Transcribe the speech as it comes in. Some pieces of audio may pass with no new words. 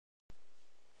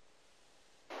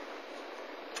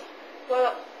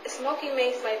Well, smoking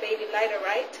makes my baby lighter,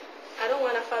 right? I don't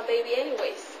want a fat baby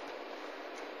anyways.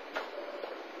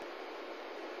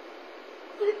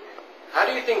 How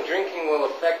do you think drinking will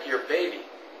affect your baby?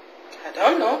 I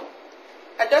don't know.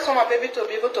 I just want my baby to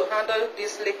be able to handle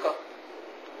this liquor.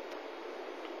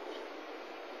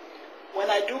 When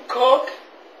I do coke,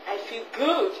 I feel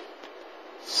good.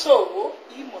 So,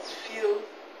 he must feel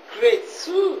great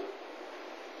too.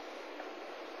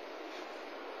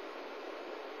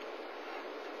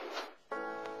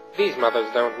 These mothers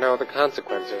don't know the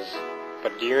consequences,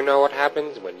 but do you know what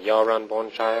happens when your unborn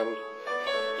child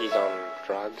is on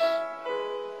drugs,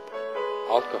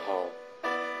 alcohol,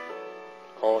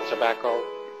 or tobacco?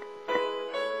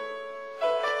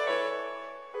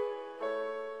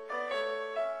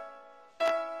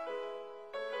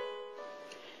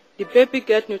 The baby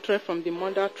gets nutrients from the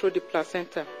mother through the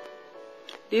placenta.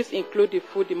 These include the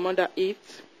food the mother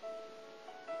eats,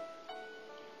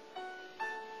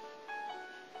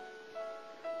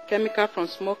 chemical from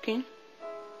smoking,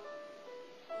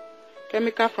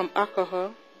 chemical from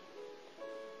alcohol,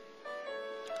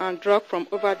 and drug from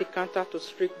over-the-counter to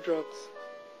street drugs.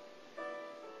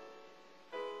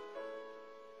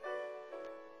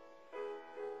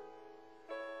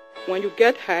 When you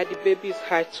get high, the baby is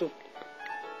high too.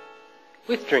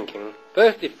 With drinking,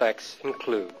 birth defects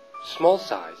include small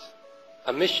size,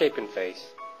 a misshapen face,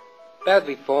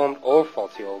 badly formed or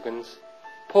faulty organs,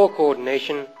 poor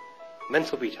coordination,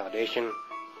 mental retardation,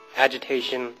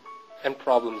 agitation, and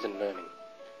problems in learning.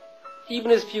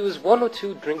 Even as few as 1 or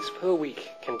 2 drinks per week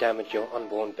can damage your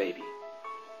unborn baby.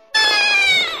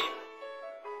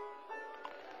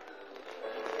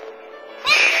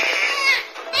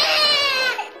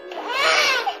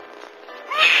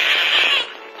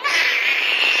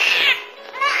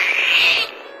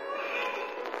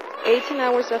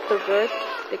 Hours after birth,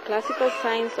 the classical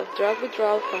signs of drug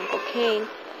withdrawal from cocaine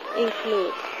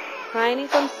include crying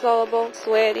inconsolable,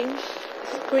 sweating,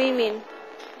 screaming,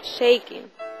 shaking,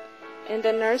 and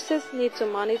the nurses need to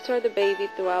monitor the baby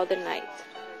throughout the night.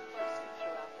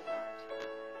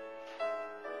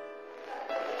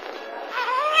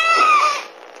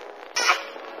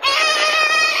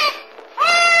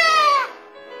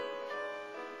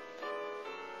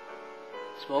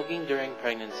 Smoking during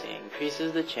pregnancy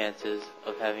increases the chances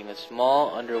of having a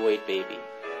small underweight baby,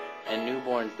 and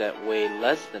newborns that weigh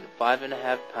less than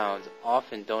 5.5 pounds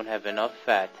often don't have enough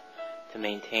fat to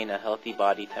maintain a healthy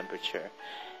body temperature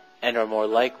and are more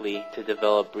likely to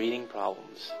develop breathing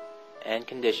problems and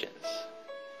conditions,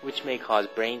 which may cause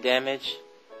brain damage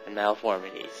and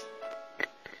malformities.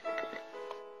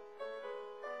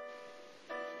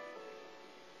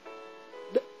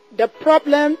 The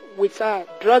problem with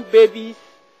drug babies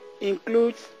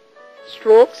includes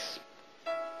strokes,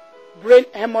 brain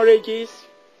hemorrhages,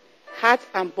 heart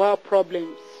and bowel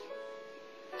problems,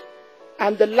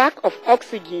 and the lack of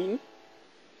oxygen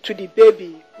to the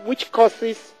baby, which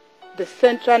causes the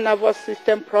central nervous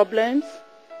system problems,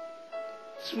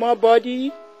 small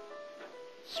body,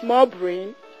 small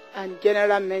brain, and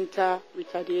general mental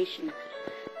retardation.